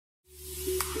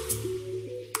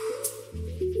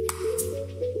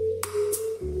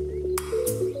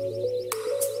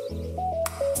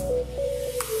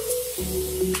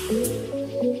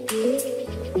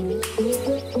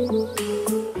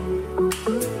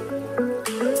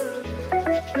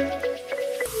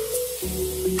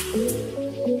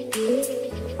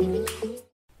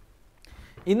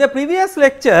in the previous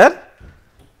lecture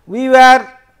we were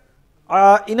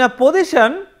in a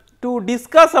position to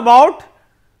discuss about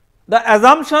the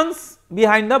assumptions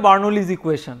behind the Bernoulli's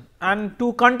equation, and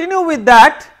to continue with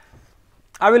that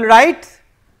I will write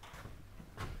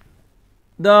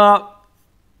the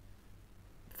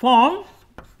form,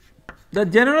 the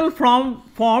general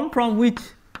form from which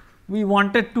we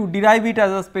wanted to derive it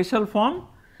as a special form.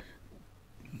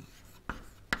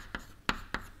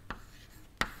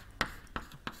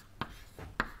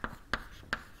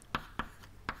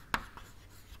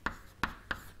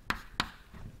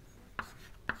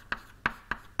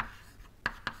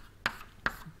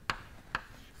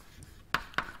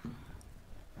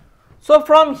 So,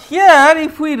 from here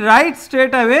if we write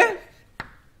straight away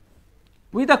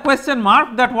with a question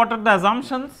mark that what are the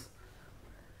assumptions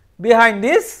behind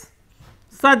this,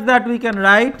 such that we can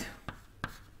write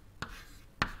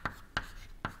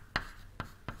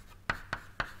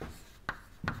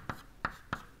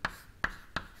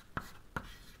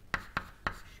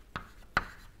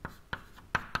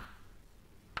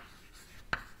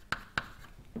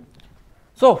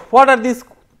so what are these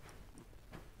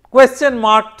question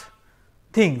marked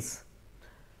things.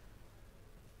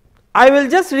 I will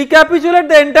just recapitulate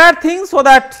the entire thing so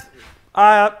that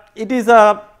it is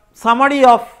a summary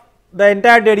of the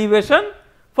entire derivation.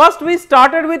 First we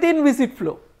started with inviscid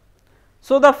flow.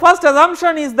 So the first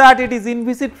assumption is that it is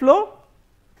inviscid flow,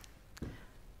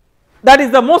 that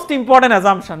is the most important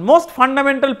assumption, most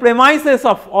fundamental premises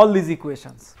of all these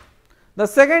equations. The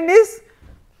second is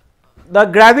the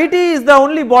gravity is the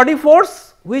only body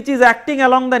force which is acting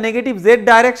along the negative z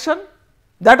direction.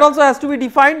 That also has to be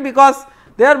defined because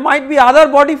there might be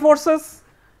other body forces,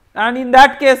 and in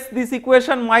that case this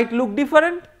equation might look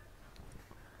different.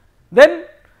 Then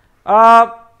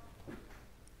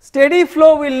steady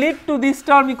flow will lead to this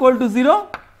term equal to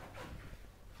 0,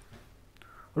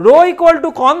 rho equal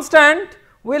to constant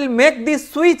will make this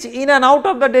switch in and out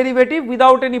of the derivative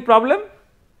without any problem,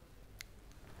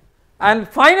 and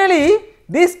finally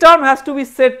this term has to be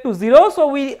set to 0. So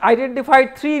we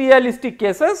identified 3 realistic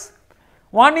cases.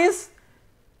 One is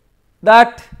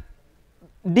that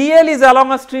dl is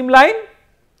along a streamline,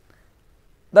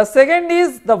 the second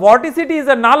is the vorticity is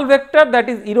a null vector, that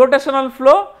is irrotational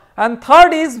flow, and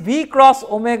third is v cross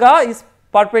omega is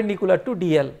perpendicular to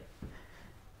dl.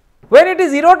 When it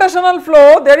is irrotational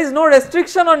flow there is no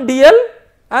restriction on dl,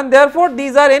 and therefore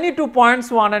these are any 2 points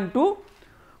 1 and 2.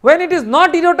 When it is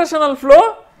not irrotational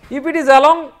flow, if it is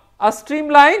along a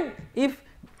streamline, if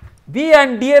v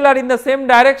and dl are in the same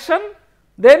direction,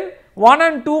 then 1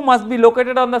 and 2 must be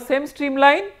located on the same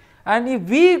streamline, and if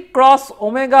v cross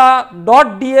omega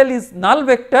dot dl is null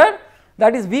vector,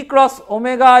 that is v cross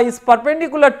omega is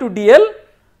perpendicular to dl,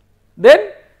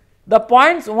 then the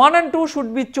points 1 and 2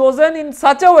 should be chosen in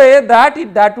such a way that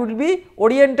that will be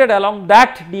oriented along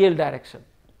that dl direction.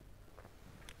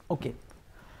 Okay.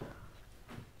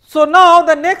 So now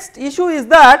the next issue is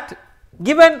that,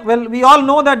 given, well, we all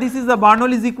know that this is the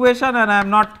Bernoulli's equation and I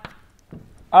am not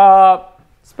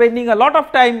spending a lot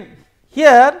of time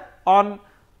here on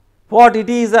what it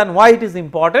is and why it is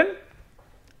important,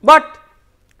 but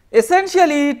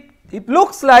essentially it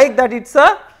looks like that it is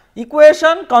a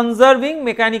equation conserving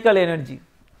mechanical energy.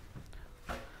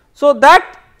 So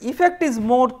that effect is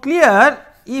more clear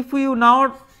if you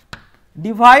now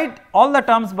divide all the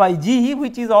terms by G,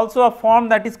 which is also a form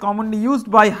that is commonly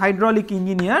used by hydraulic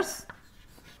engineers.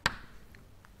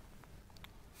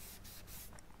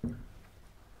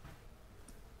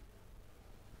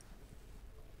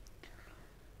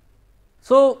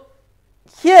 So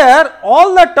here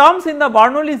all the terms in the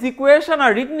Bernoulli's equation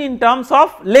are written in terms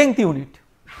of length unit.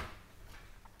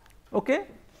 Okay.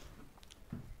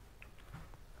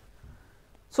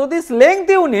 So this length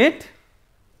unit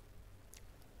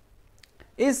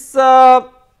is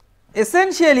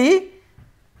essentially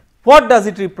what does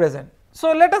it represent?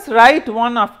 So let us write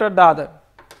one after the other.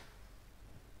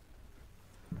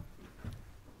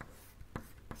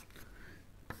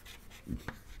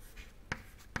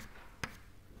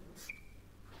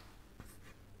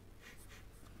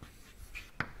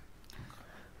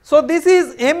 So this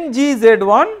is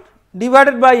mgz1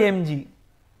 divided by mg.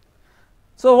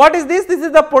 So what is this? This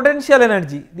is the potential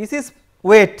energy, this is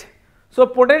weight. So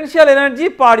potential energy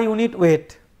per unit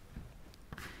weight.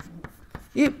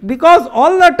 Because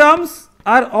all the terms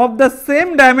are of the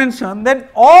same dimension, then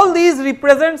all these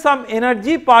represent some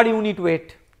energy per unit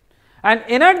weight, and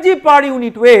energy per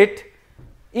unit weight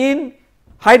in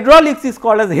hydraulics is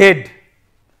called as head.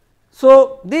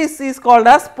 So this is called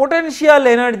as potential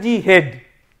energy head.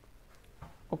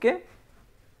 Okay.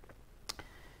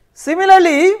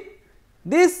 Similarly,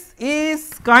 this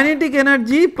is kinetic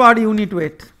energy per unit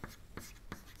weight.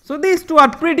 So, these two are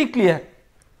pretty clear,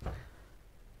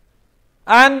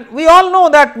 and we all know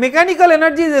that mechanical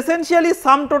energy is essentially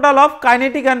sum total of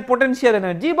kinetic and potential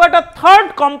energy, but a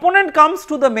third component comes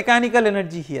to the mechanical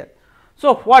energy here.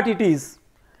 So, what it is?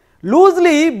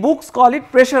 Loosely books call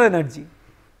it pressure energy,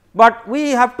 but we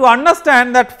have to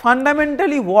understand that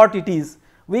fundamentally what it is.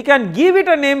 We can give it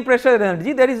a name pressure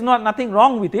energy, there is nothing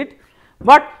wrong with it,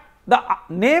 but the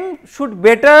name should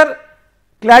better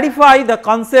clarify the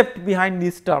concept behind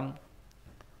this term.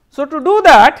 So, to do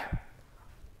that,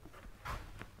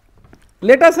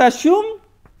 let us assume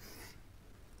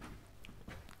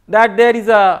that there is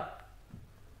a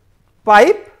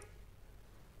pipe,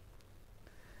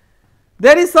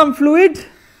 there is some fluid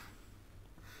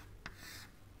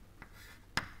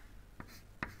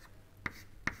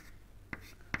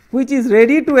which is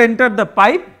ready to enter the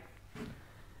pipe.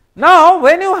 Now,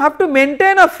 when you have to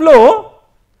maintain a flow,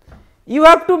 you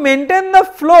have to maintain the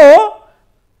flow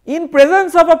in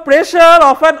presence of a pressure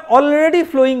of an already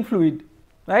flowing fluid,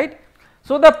 right.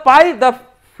 So, the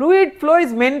fluid flow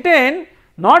is maintained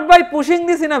not by pushing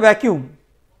this in a vacuum,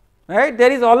 right,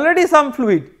 there is already some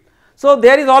fluid. So,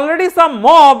 there is already some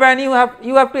mob and you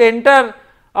have to enter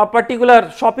a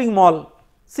particular shopping mall,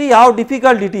 see how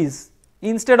difficult it is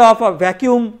instead of a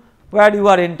vacuum where you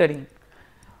are entering.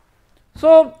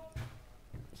 So,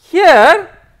 here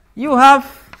you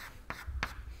have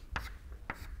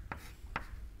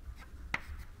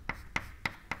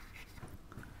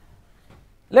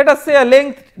let us say a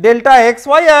length delta x.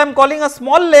 Why I am calling a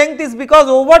small length is because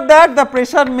over that the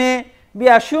pressure may be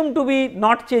assumed to be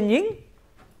not changing.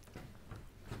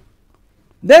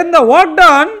 Then the work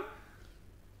done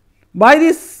by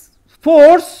this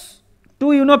force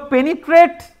to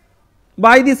penetrate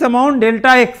by this amount delta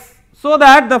x, so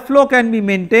that the flow can be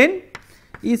maintained,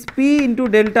 is P into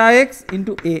delta x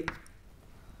into A.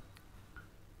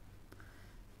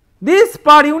 This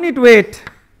per unit weight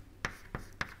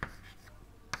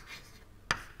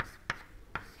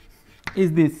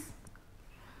is this.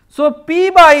 So, P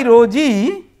by rho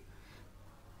g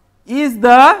is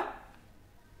the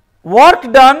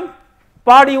work done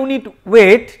per unit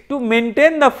weight to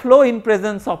maintain the flow in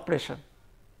presence of pressure.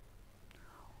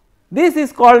 This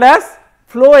is called as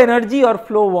flow energy or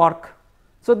flow work.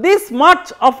 So, this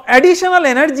much of additional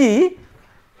energy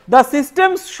the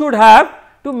systems should have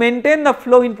to maintain the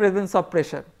flow in presence of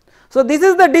pressure. So, this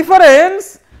is the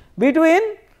difference between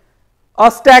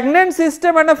a stagnant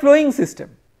system and a flowing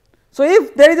system. So,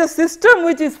 if there is a system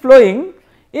which is flowing,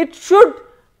 it should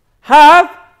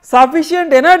have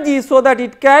sufficient energy so that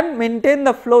it can maintain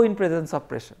the flow in presence of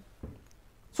pressure.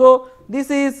 So, this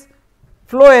is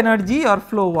flow energy or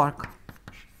flow work.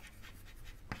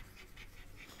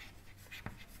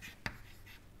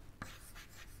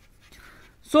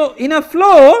 So, in a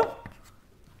flow,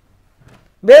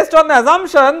 based on the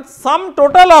assumption sum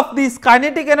total of this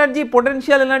kinetic energy,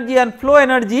 potential energy and flow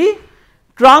energy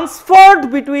transferred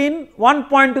between one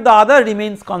point to the other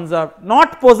remains conserved,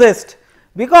 not possessed,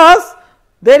 because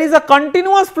there is a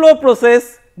continuous flow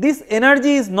process, this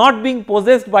energy is not being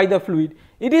possessed by the fluid,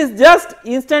 it is just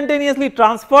instantaneously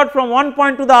transferred from one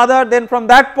point to the other, then from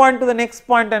that point to the next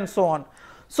point and so on.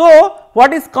 So,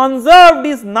 what is conserved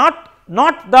is not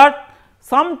that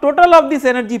sum total of this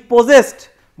energy possessed,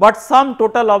 but sum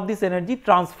total of this energy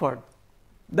transferred,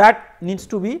 that needs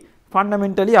to be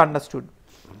fundamentally understood.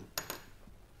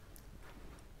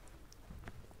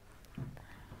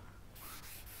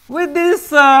 With this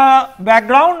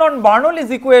background on Bernoulli's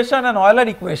equation and Euler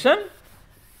equation,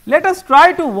 let us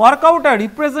try to work out a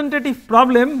representative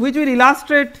problem which will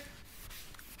illustrate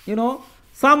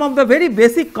some of the very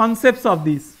basic concepts of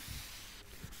this.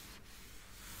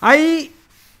 I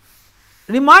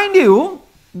remind you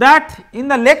that in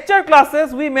the lecture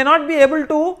classes we may not be able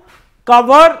to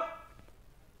cover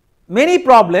many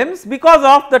problems because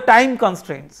of the time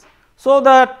constraints. So,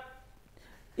 that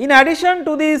in addition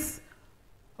to these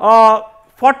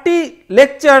 40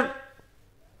 lecture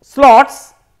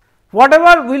slots,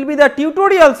 whatever will be the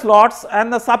tutorial slots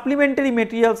and the supplementary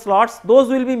material slots, those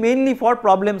will be mainly for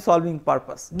problem solving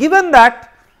purpose. Given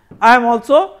that, I am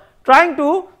also trying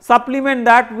to supplement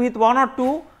that with one or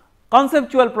two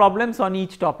conceptual problems on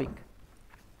each topic.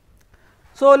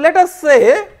 So, let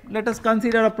us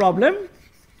consider a problem.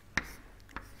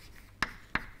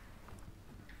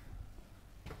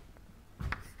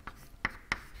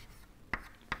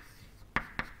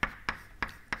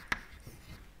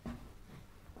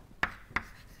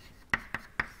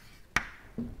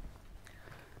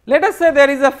 Let us say there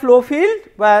is a flow field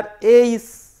where A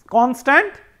is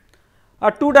constant,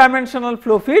 a 2-dimensional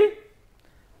flow field,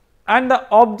 and the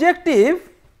objective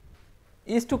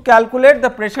is to calculate the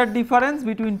pressure difference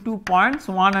between 2 points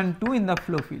 1 and 2 in the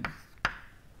flow field.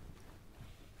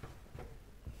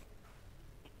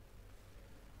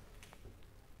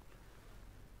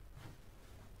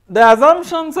 The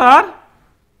assumptions are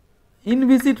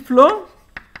inviscid flow,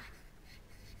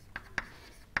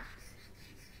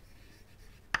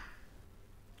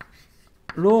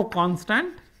 rho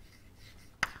constant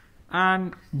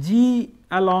and g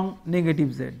along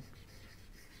negative z.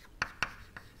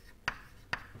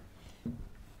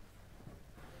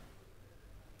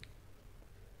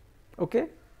 Okay.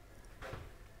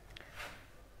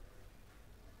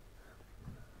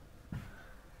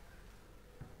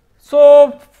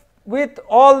 So, with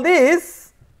all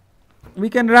this we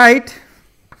can write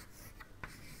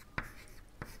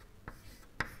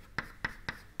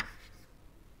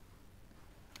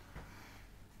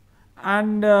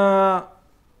and A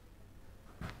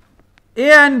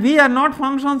and V are not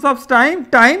functions of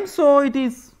time, so it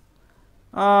is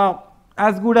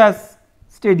as good as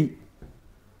steady.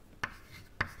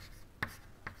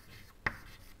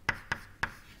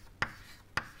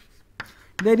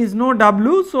 There is no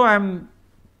W, so I am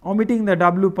omitting the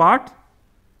W part.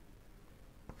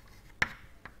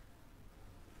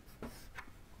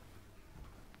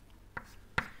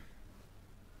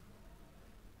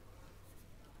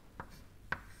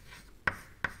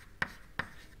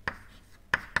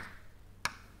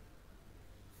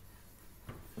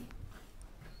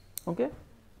 Okay.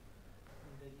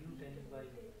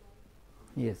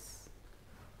 Yes,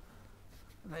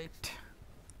 right.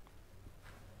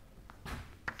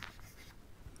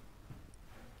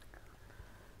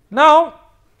 Now,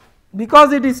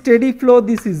 because it is steady flow,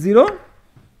 this is 0.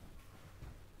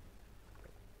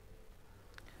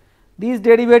 These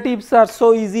derivatives are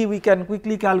so easy, we can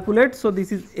quickly calculate. So,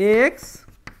 this is Ax,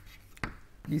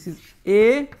 this is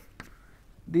A,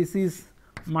 this is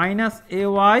minus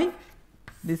Ay,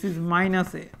 this is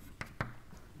minus A.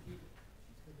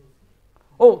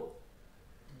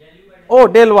 Oh,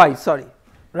 del y, sorry,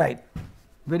 right,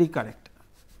 very correct.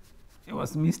 I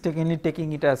was mistakenly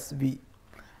taking it as V.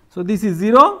 So, this is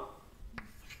 0.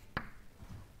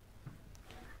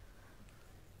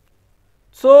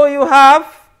 So, you have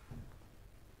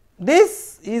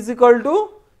this is equal to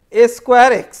A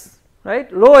square x,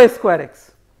 right, rho A square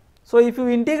x. So, if you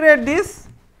integrate this,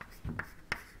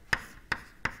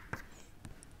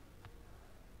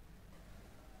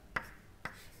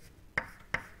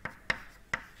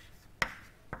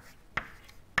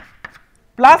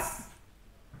 plus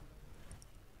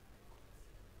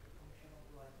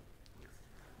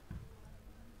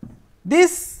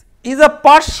this is a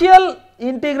partial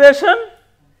integration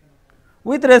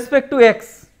with respect to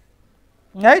x,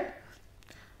 right.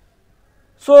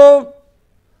 So,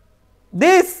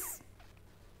 this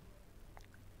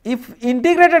if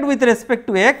integrated with respect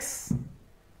to x,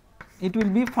 it will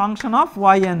be function of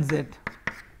y and z,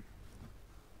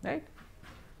 right.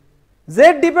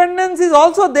 Z dependence is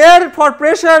also there for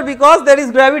pressure because there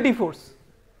is gravity force,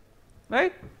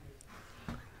 right.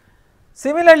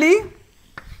 Similarly,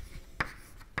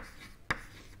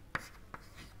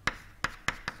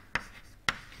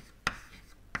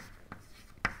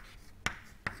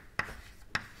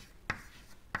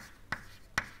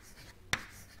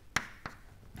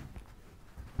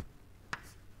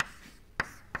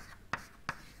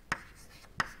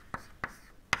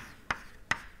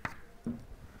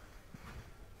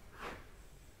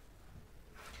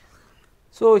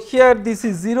 so here this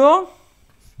is 0,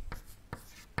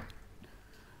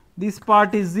 this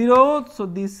part is 0, so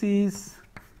this is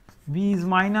V is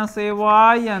minus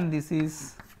Ay and this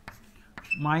is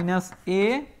minus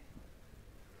A.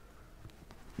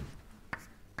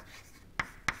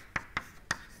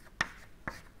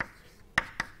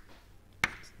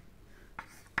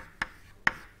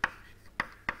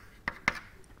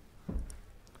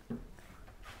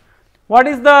 What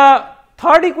is the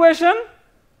third equation?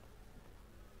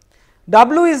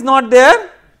 W is not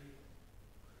there,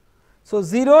 so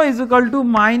 0 is equal to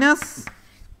minus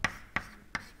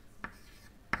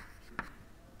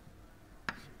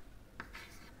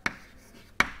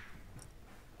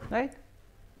right.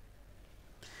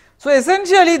 So,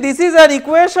 essentially this is an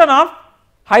equation of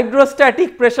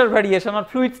hydrostatic pressure variation or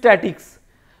fluid statics.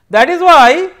 That is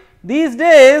why these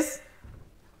days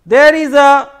there is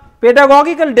a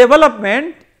pedagogical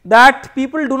development that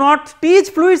people do not teach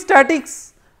fluid statics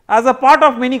as a part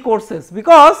of many courses,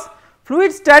 because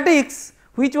fluid statics,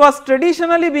 which was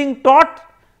traditionally being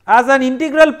taught as an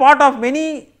integral part of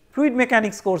many fluid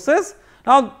mechanics courses,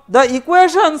 now the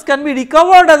equations can be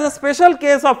recovered as a special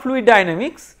case of fluid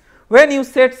dynamics when you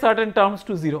set certain terms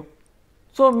to 0,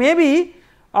 So, maybe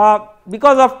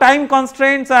because of time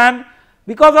constraints and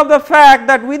because of the fact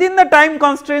that within the time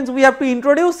constraints we have to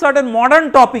introduce certain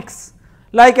modern topics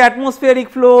like atmospheric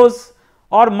flows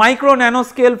or micro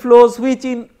nanoscale flows, which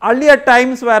in earlier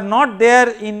times were not there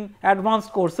in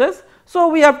advanced courses. So,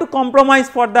 we have to compromise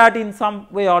for that in some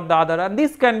way or the other, and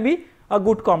this can be a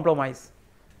good compromise.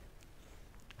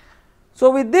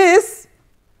 So, with this,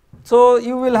 so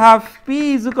you will have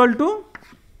P is equal to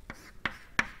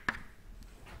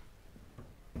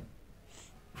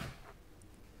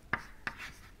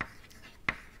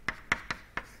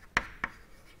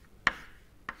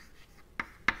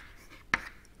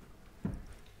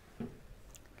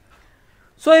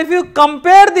so if you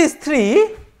compare these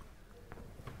three,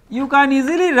 you can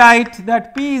easily write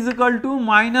that P is equal to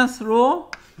minus rho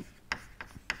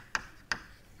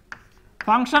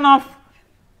function of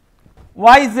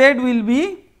yz will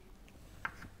be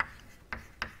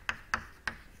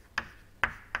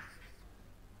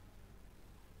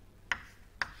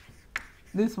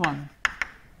this one.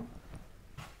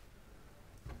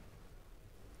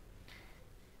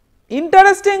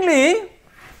 Interestingly,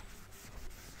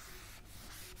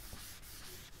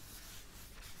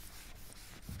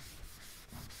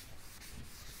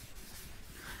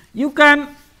 you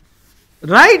can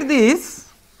write this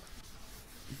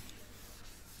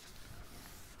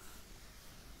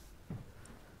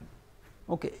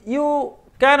okay. You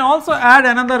can also add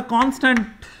another constant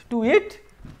to it,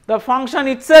 the function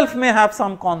itself may have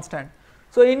some constant.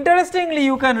 So, interestingly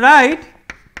you can write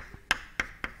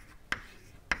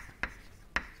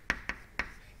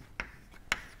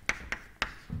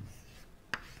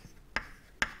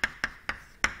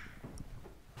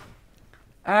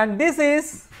and this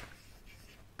is,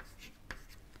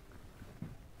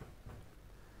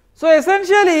 so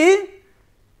essentially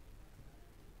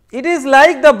it is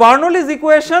like the Bernoulli's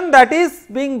equation that is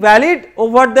being valid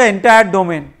over the entire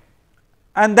domain,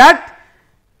 and that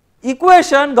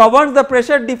equation governs the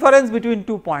pressure difference between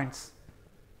 2 points.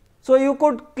 So, you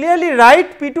could clearly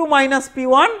write P2 minus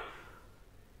P1.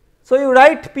 So, you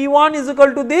write P1 is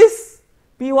equal to this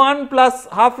P1 plus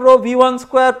half rho V1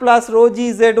 square plus rho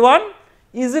G Z1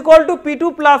 is equal to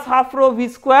P2 plus half rho V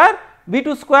square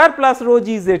V2 square plus rho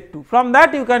G Z2. From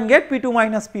that you can get P2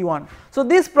 minus P1. So,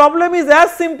 this problem is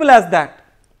as simple as that,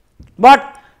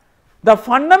 but the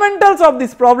fundamentals of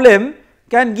this problem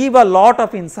can give a lot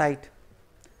of insight.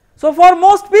 So, for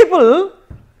most people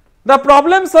the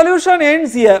problem solution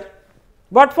ends here,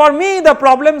 but for me the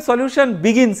problem solution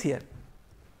begins here.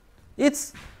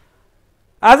 It's,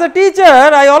 as a teacher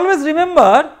I always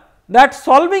remember that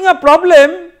solving a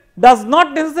problem does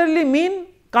not necessarily mean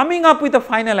coming up with a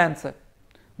final answer,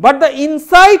 but the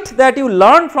insight that you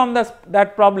learn from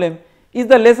that problem is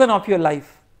the lesson of your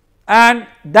life, and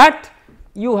that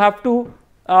you have to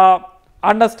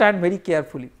understand very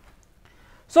carefully.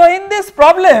 So, in this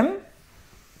problem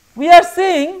we are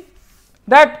seeing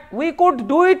that we could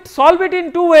do it, solve it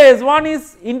in two ways. One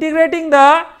is integrating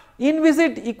the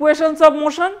inviscid equations of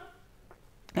motion,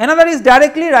 another is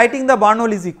directly writing the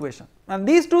Bernoulli's equation, and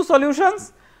these two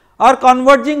solutions are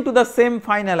converging to the same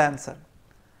final answer.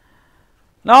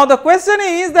 Now, the question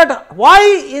is that why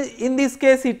in this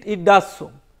case it does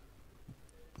so.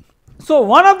 So,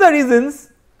 one of the reasons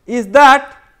is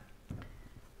that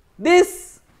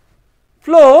this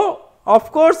flow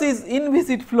of course is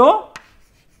inviscid flow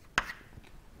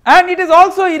and it is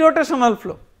also irrotational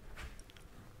flow.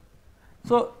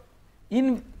 So,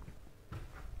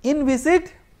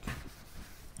 inviscid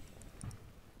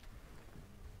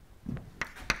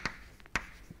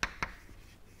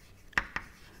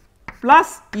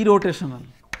plus irrotational.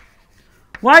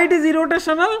 Why it is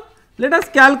irrotational? Let us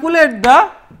calculate the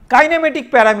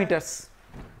kinematic parameters.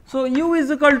 So, u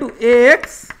is equal to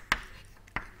ax,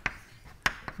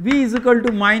 v is equal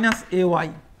to minus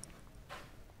ay.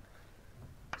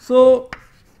 So,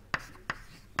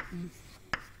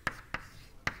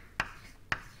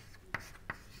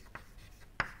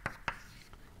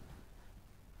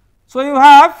 you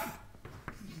have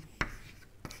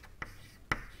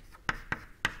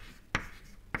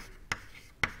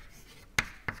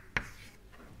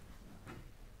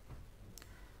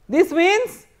this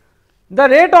means the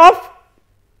rate of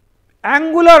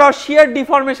angular or shear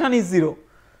deformation is 0.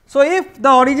 So, if the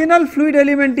original fluid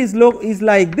element is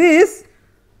like this,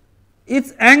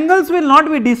 its angles will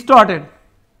not be distorted.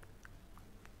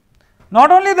 Not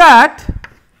only that,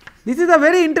 this is a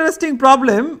very interesting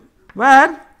problem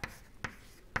where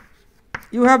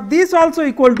you have this also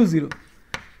equal to 0.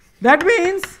 That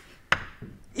means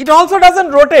it also does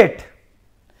not rotate.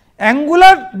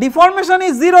 Angular deformation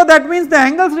is 0, that means the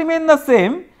angles remain the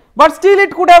same, but still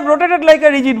it could have rotated like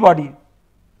a rigid body.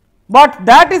 but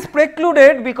that is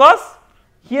precluded because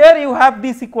here you have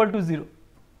this equal to 0.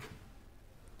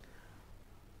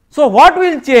 So what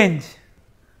will change?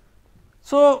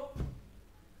 So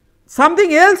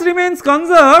something else remains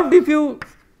conserved if you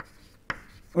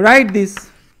write this.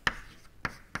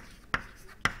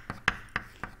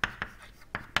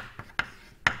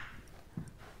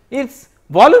 Its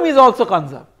volume is also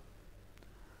conserved,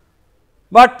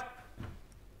 but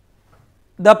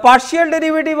the partial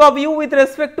derivative of u with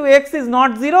respect to x is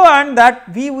not 0 and that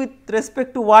v with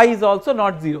respect to y is also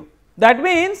not 0. That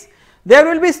means there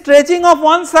will be stretching of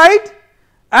one side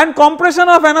and compression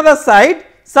of another side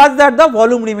such that the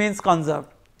volume remains conserved.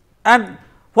 And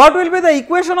what will be the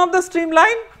equation of the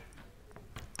streamline?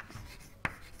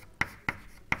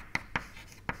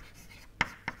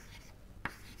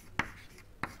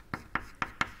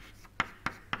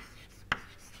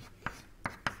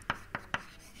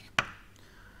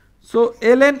 So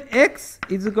ln x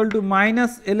is equal to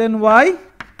minus ln y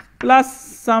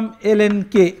plus some ln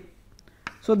k.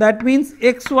 So that means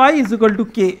xy is equal to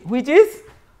k, which is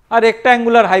a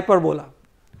rectangular hyperbola.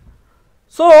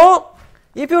 So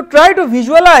if you try to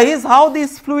visualize how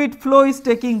this fluid flow is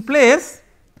taking place,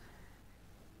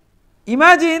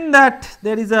 imagine that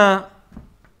there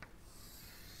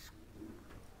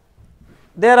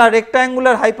are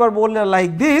rectangular hyperbola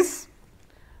like this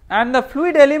and the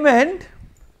fluid element.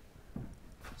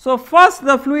 So first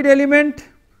the fluid element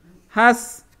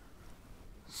has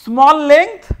small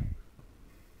length,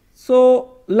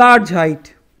 so large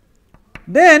height,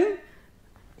 then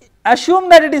assume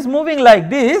that it is moving like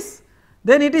this,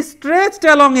 then it is stretched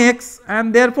along x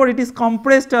and therefore it is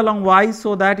compressed along y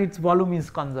so that its volume is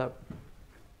conserved,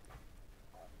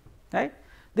 right.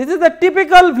 This is the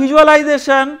typical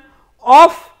visualization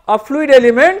of a fluid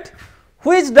element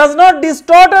which does not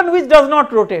distort and which does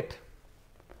not rotate.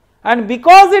 And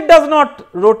because it does not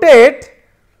rotate,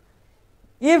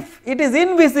 if it is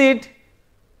inviscid,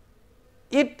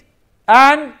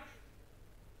 and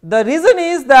the reason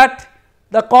is that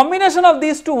the combination of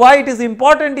these two, why it is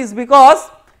important is because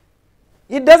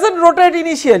it does not rotate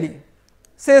initially,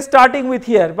 say starting with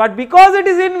here, but because it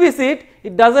is inviscid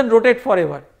it does not rotate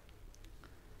forever.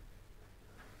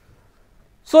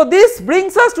 So this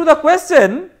brings us to the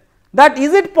question that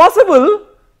is it possible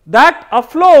that a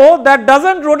flow that does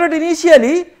not rotate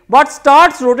initially but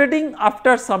starts rotating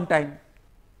after some time?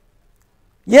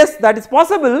 Yes, that is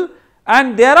possible,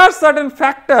 and there are certain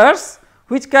factors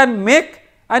which can make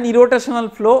an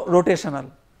irrotational flow rotational.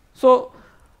 So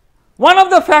one of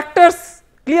the factors,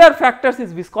 clear factors,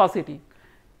 is viscosity.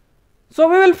 So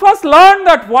we will first learn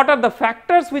that what are the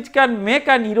factors which can make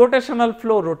an irrotational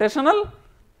flow rotational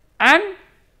and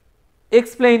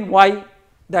explain why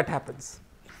that happens.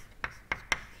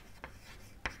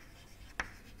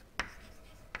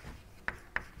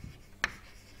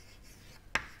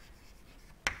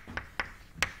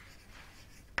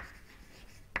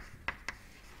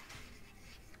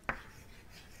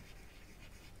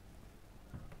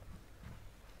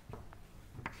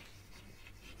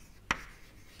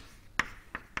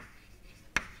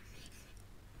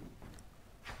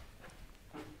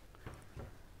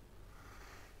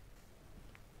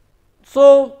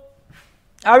 So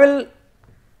I will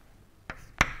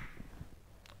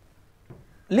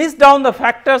list down the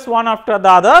factors one after the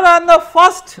other, and the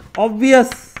first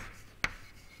obvious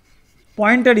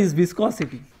pointer is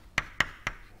viscosity.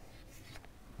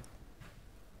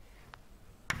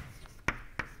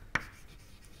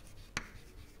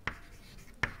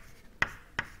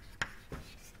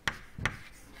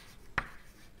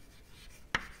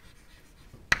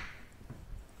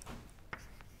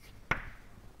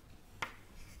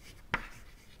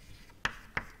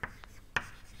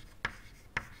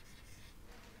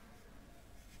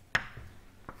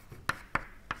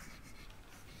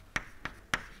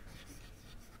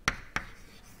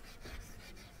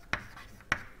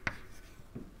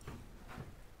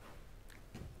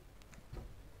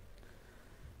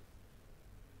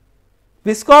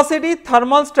 Viscosity,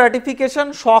 thermal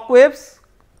stratification, shock waves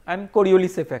and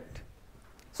Coriolis effect.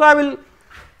 So I will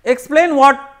explain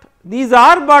what these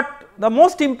are, but the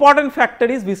most important factor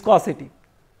is viscosity.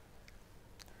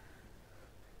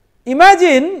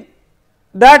 Imagine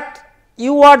that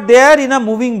you are there in a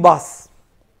moving bus.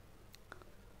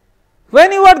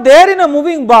 When you are there in a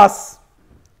moving bus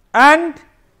and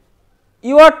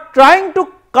you are trying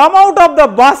to come out of the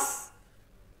bus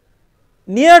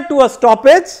near to a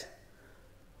stoppage,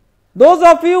 those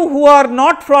of you who are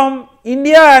not from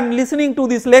India and listening to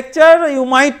this lecture, you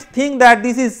might think that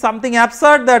this is something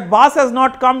absurd, that bus has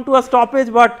not come to a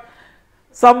stoppage but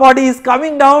somebody is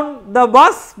coming down the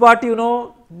bus, but you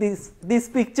know this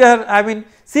picture, I mean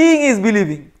seeing is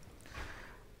believing.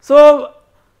 So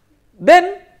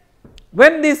then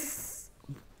when this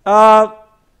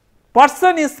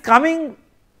person is trying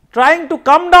to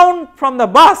come down from the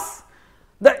bus,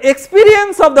 the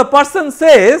experience of the person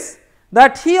says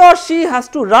that he or she has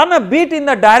to run a bit in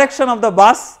the direction of the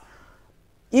bus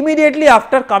immediately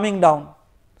after coming down,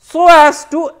 so as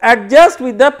to adjust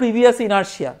with the previous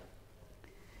inertia.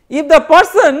 If the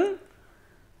person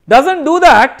does not do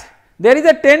that, there is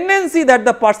a tendency that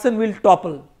the person will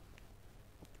topple.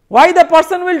 Why the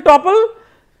person will topple?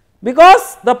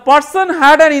 Because the person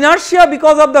had an inertia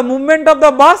because of the movement of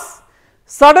the bus,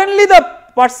 suddenly the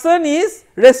person is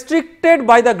restricted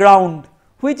by the ground,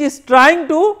 which is trying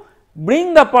to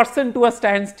bring the person to a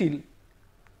standstill.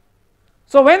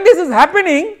 So when this is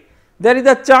happening, there is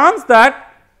a chance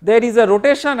that there is a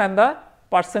rotation and the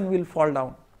person will fall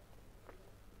down.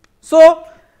 So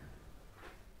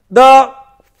the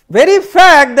very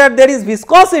fact that there is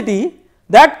viscosity,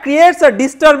 that creates a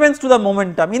disturbance to the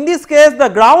momentum. In this case, the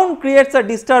ground creates a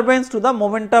disturbance to the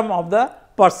momentum of the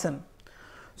person.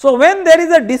 So when there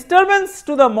is a disturbance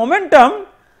to the momentum,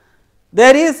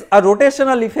 there is a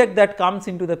rotational effect that comes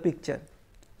into the picture.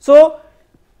 So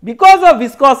because of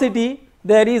viscosity,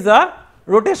 there is a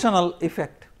rotational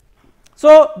effect.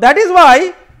 So that is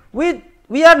why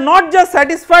we are not just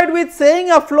satisfied with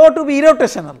saying a flow to be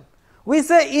irrotational, we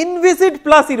say inviscid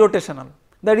plus irrotational.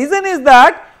 The reason is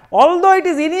that although it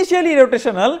is initially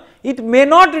irrotational, it may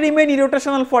not remain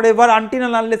irrotational forever until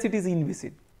and unless it is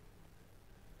inviscid.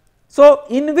 So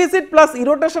inviscid plus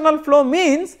irrotational flow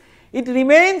means it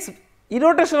remains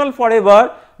irrotational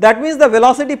forever, that means the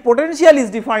velocity potential is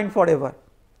defined forever,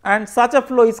 and such a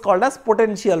flow is called as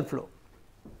potential flow.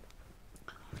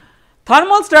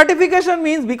 Thermal stratification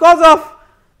means because of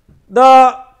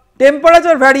the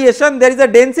temperature variation, there is a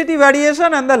density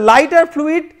variation and the lighter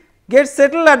fluid gets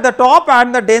settled at the top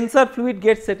and the denser fluid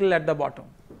gets settled at the bottom.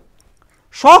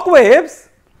 Shock waves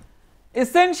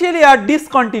essentially are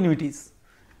discontinuities.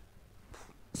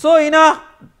 So in a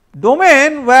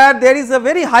domain where there is a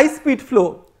very high speed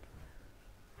flow,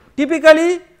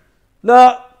 typically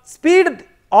the speed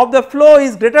of the flow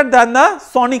is greater than the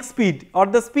sonic speed or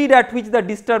the speed at which the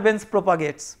disturbance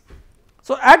propagates.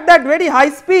 So at that very high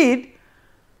speed,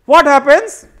 what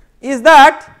happens is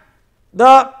that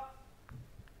the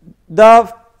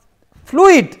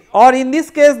fluid, or in this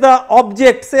case the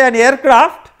object, say an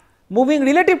aircraft moving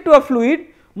relative to a fluid,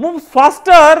 moves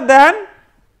faster than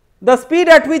the speed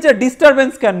at which a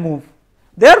disturbance can move.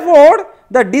 Therefore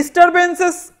the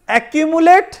disturbances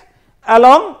accumulate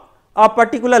along a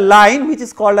particular line which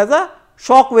is called as a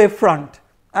shock wave front,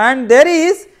 and there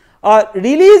is a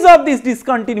release of this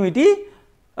discontinuity,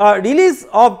 release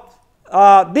of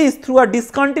this through a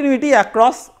discontinuity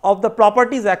across of the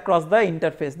properties across the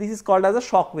interface. This is called as a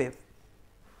shock wave.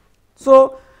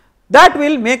 So that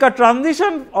will make a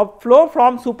transition of flow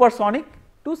from supersonic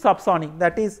to subsonic,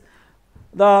 that is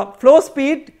the flow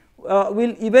speed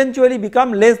will eventually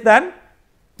become less than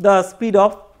the speed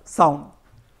of sound.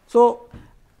 So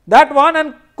that one,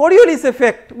 and Coriolis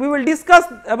effect, we will discuss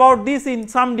about this in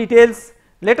some details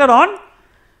later on,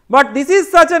 but this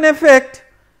is such an effect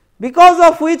because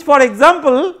of which, for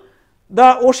example,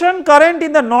 the ocean current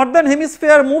in the northern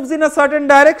hemisphere moves in a certain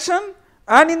direction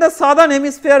and in the southern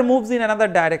hemisphere moves in another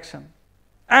direction,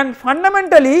 and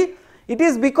fundamentally it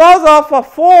is because of a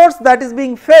force that is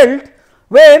being felt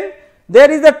when there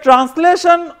is a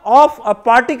translation of a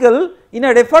particle in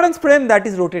a reference frame that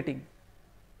is rotating.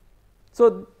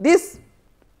 So this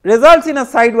results in a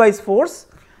sidewise force,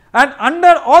 and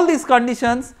under all these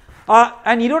conditions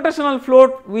an irrotational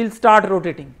float will start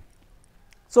rotating.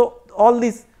 So all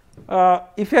these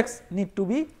effects need to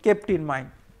be kept in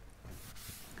mind.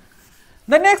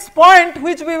 The next point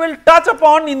which we will touch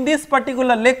upon in this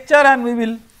particular lecture, and we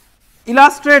will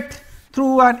illustrate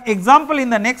through an example in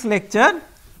the next lecture,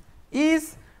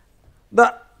 is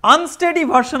the unsteady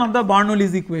version of the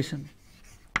Bernoulli's equation.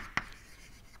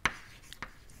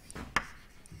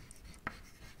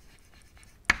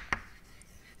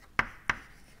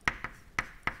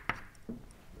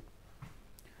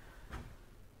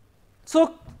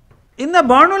 So in the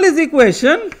Bernoulli's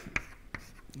equation,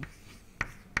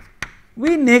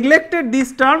 we neglected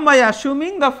this term by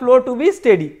assuming the flow to be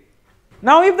steady.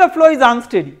 Now if the flow is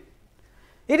unsteady,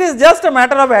 it is just a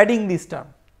matter of adding this term.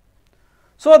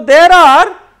 So there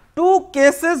are two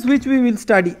cases which we will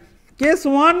study. Case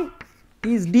 1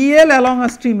 is dl along a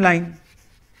streamline.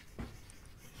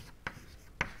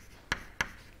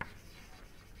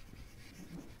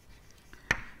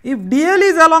 If dl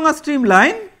is along a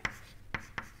streamline,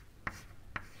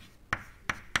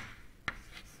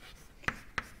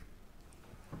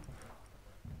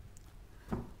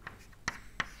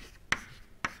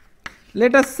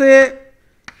 let us say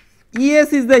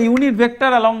ES is the unit vector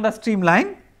along the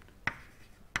streamline,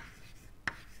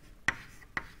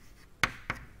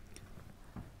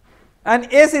 and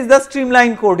S is the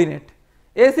streamline coordinate.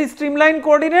 S is streamline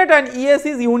coordinate and ES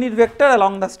is unit vector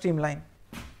along the streamline.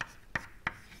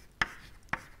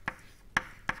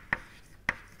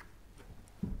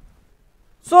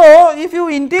 So, if you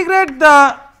integrate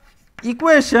the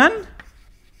equation,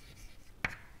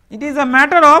 it is a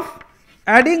matter of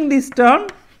adding this term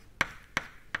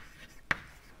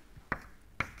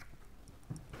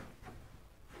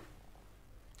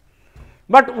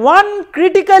but one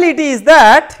criticality is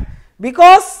that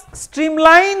because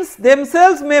streamlines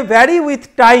themselves may vary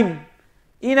with time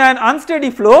in an unsteady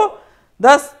flow,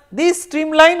 thus this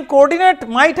streamline coordinate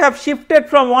might have shifted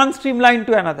from one streamline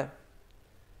to another.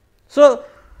 So,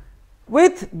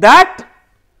 with that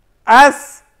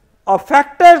as a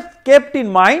factor kept in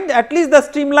mind, at least the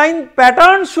streamline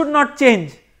pattern should not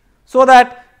change, so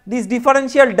that this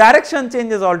differential direction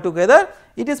changes altogether.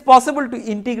 It is possible to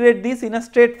integrate this in a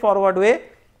straightforward way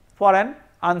for an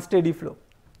unsteady flow.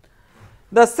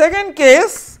 The second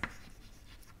case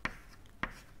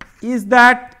is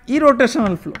that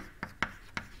irrotational flow.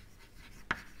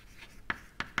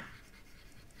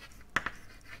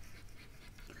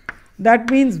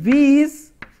 That means V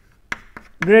is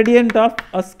gradient of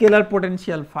a scalar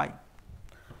potential phi.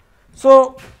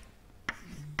 So,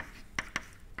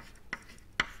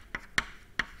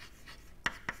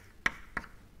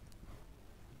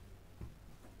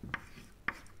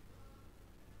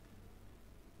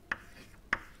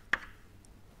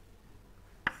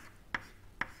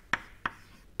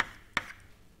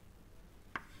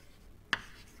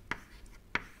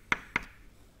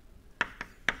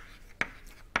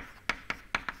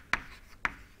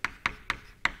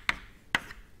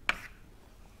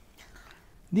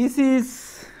 this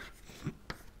is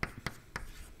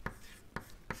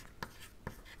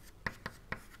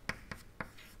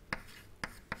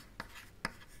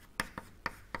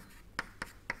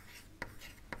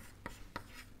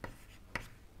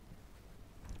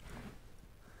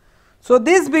so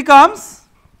this becomes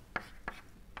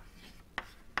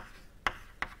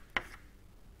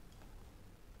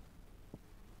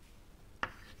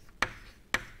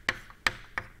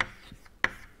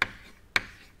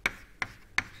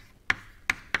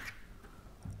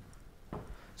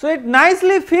so it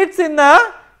nicely fits in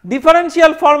the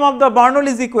differential form of the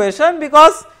Bernoulli's equation,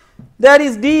 because there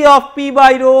is d of p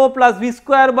by rho plus v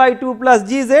square by 2 plus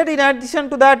gz. In addition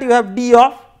to that, you have d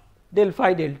of del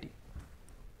phi del t.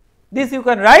 This you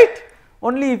can write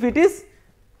only if it is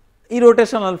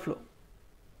irrotational flow.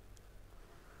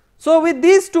 So, with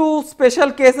these two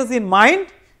special cases in mind,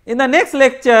 in the next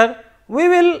lecture we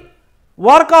will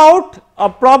work out a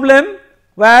problem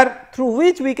where through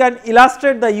which we can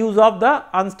illustrate the use of the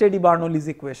unsteady Bernoulli's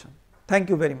equation. Thank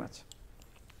you very much.